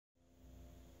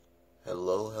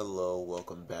Hello,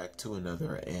 welcome back to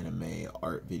another anime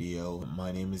art video. My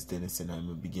name is Dennis and I'm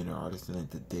a beginner artist, and in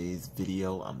today's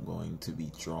video I'm going to be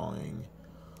drawing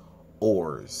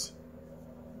oars.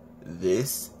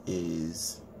 This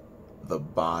is the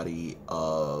body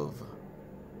of,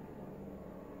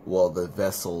 well, the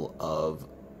vessel of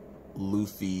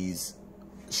Luffy's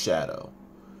shadow.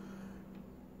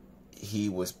 He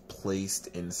was placed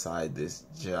inside this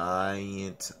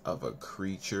giant of a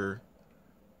creature,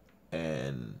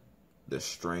 and the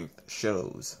strength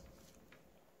shows.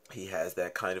 He has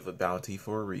that kind of a bounty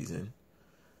for a reason.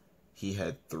 He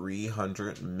had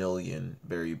 300 million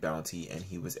berry bounty, and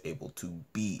he was able to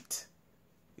beat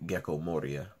Gecko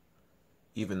Moria.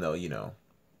 Even though, you know,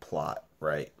 plot,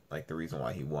 right? Like, the reason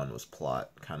why he won was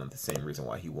plot. Kind of the same reason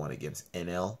why he won against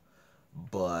NL.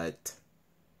 But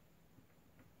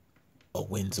a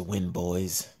win's a win,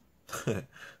 boys.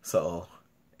 So,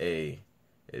 hey,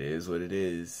 it is what it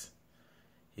is.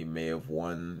 He may have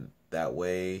won that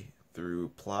way through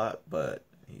plot, but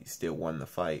he still won the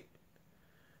fight.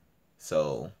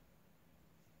 So,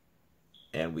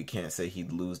 and we can't say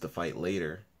he'd lose the fight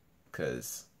later,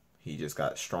 because he just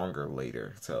got stronger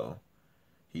later. So,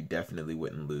 he definitely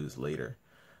wouldn't lose later.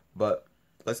 But,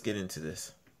 let's get into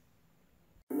this.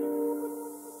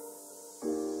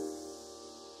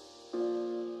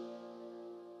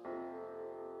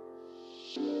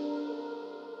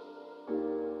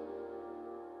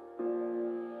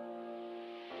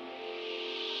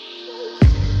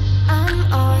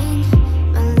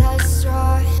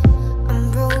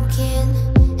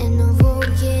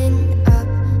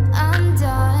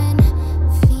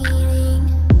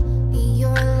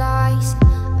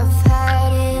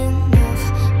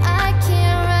 I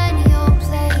can't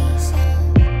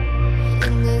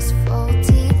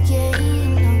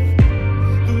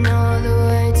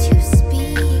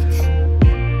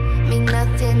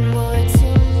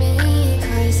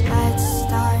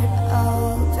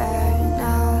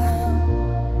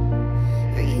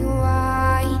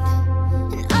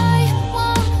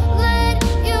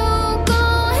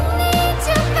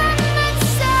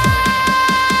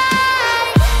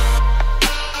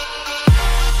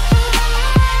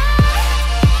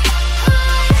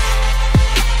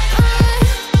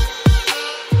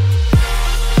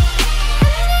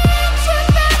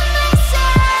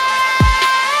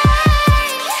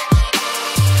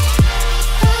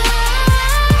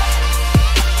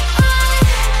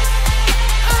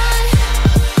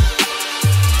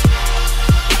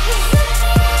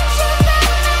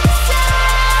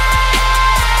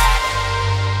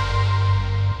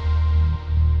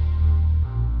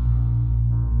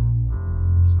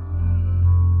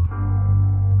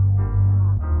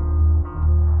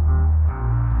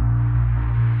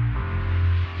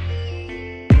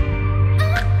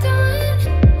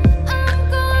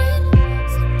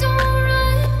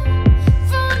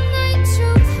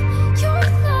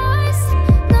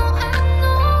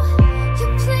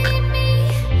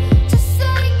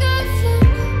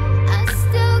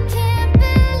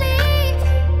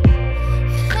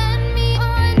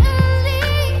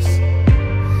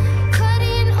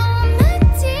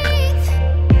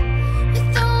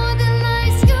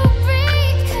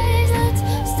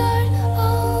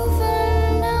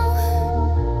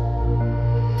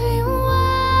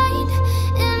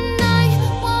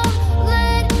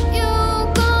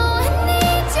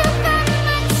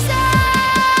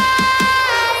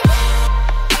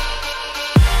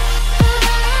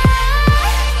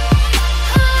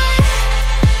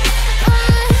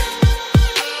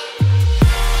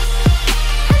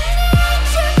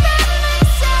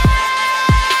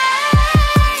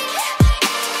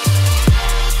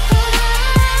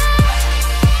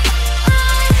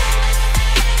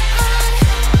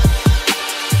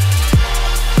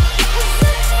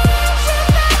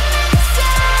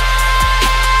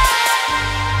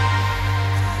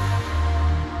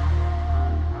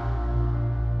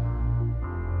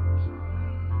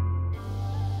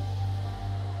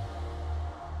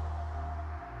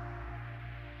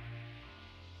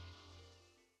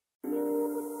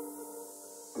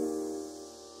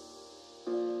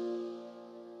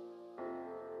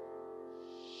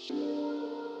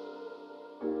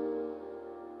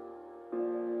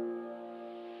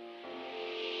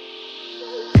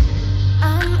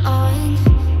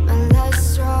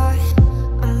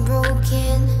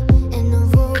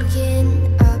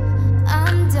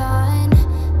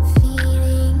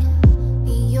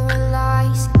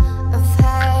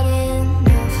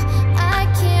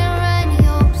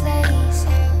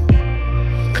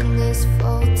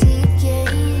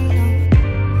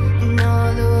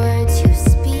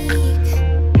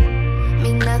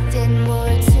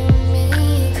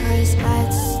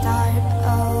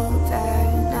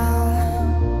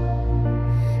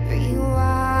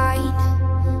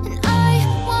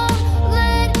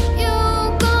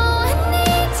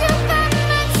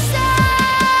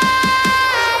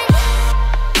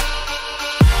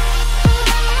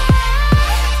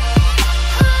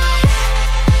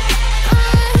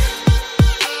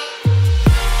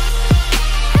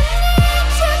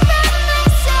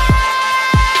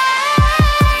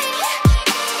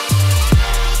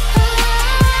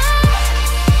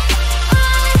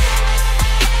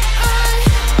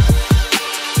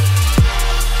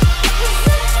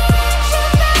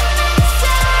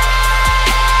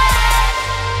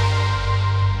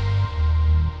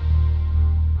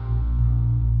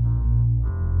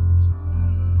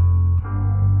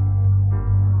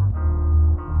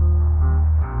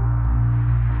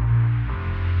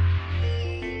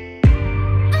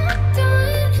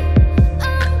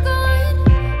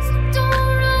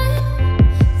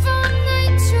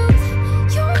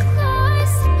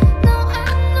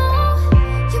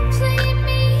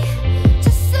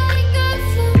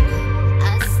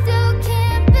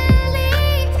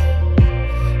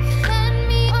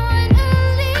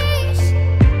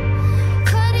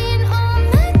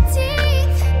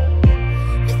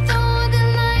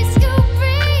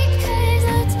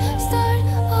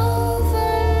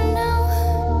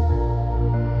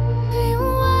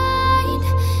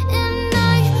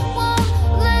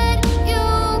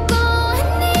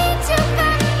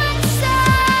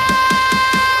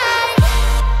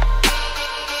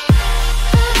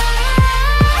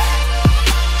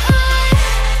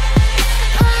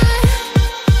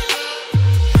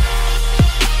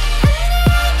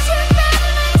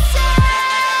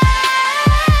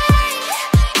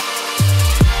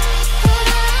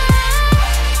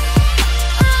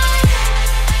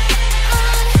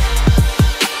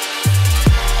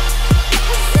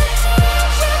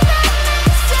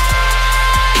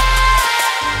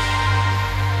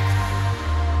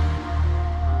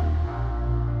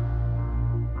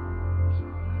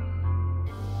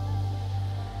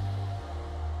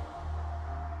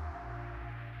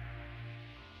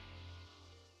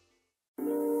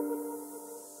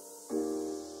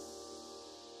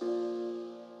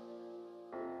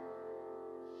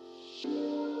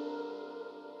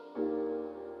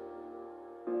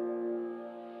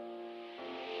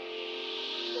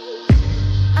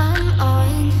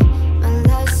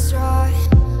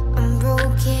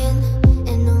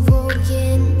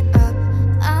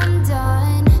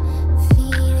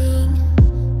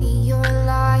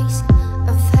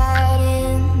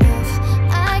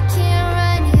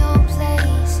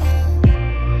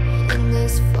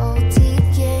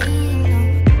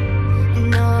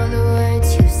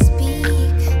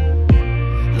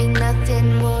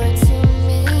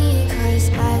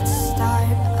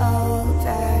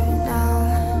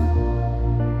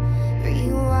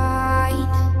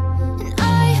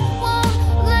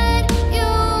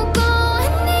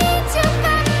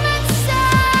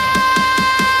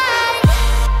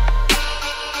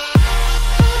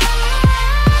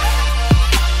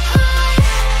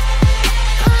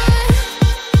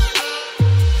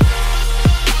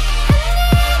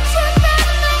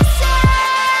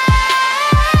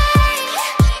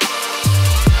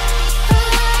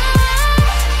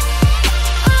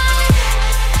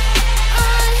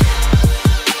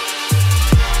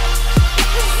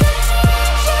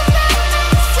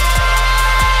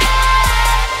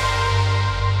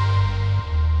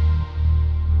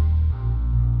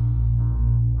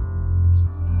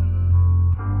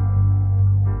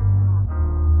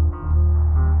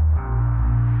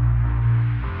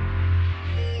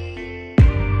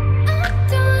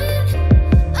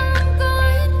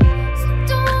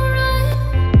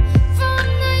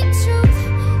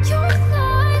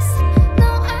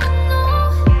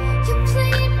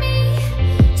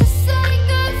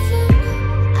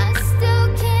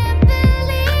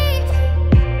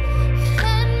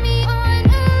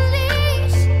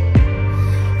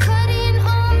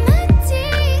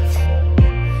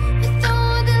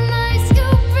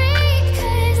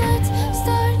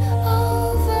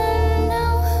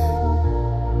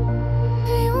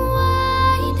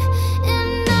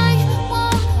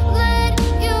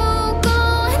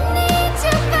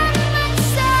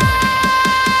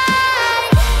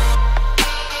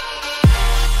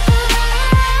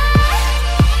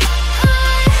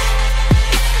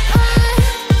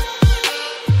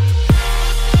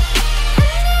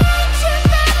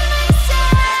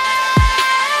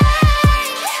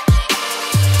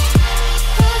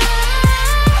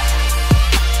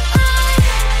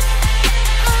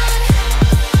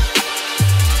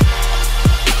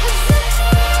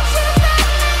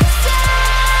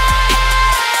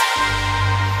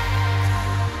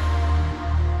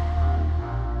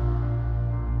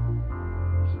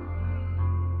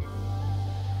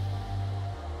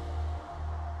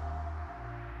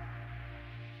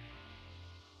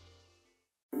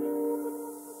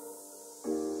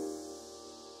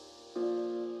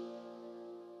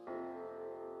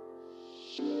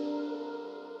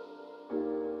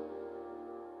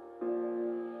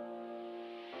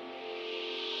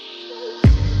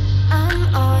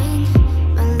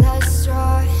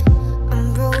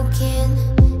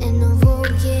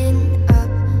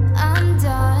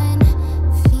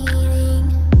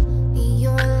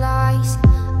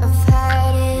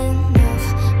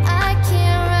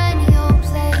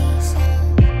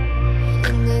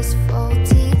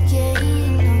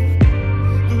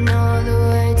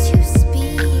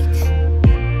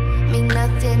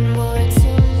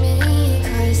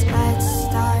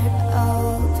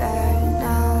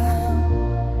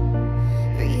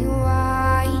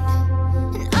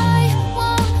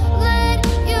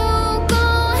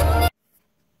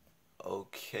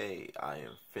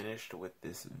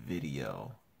this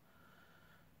video.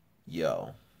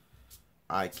 Yo,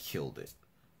 I killed it.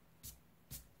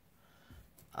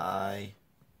 I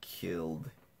killed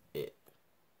it.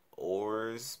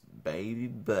 Ors, baby,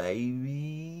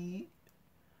 baby.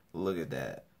 Look at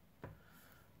that.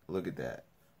 Look at that.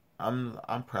 I'm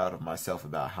proud of myself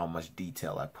about how much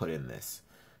detail I put in this.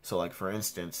 So like for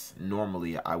instance,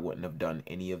 normally I wouldn't have done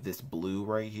any of this blue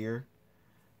right here.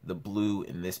 The blue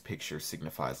in this picture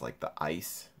signifies like the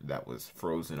ice that was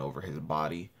frozen over his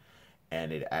body,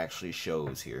 and it actually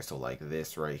shows here. So like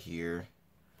this right here,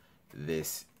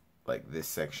 this like this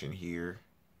section here,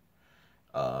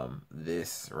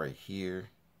 this right here,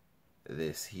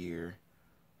 this here,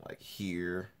 like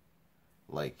here,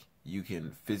 like you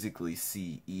can physically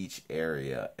see each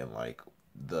area and like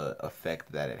the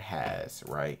effect that it has,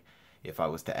 right? If I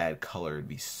was to add color, it'd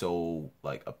be so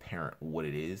like apparent what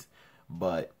it is,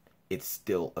 but it's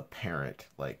still apparent,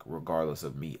 like regardless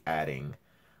of me adding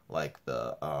like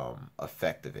the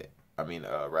effect of it. I mean,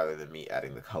 rather than me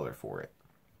adding the color for it.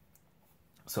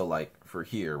 So like for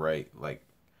here, right? Like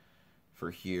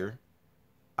for here,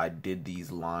 I did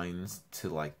these lines to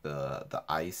like the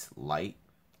ice light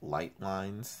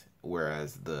lines,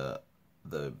 whereas the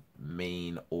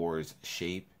main oar's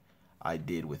shape I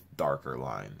did with darker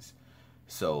lines.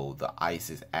 So the ice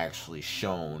is actually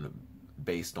shown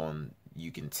based on, you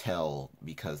can tell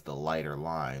because the lighter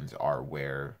lines are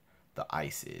where the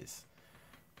ice is.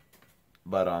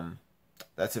 But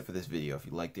that's it for this video. If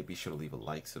you liked it, be sure to leave a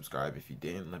like, subscribe if you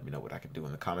didn't. Let me know what I can do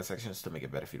in the comment section to make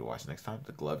it better for you to watch next time.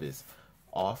 The glove is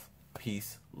off.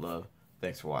 Peace, love,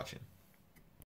 thanks for watching.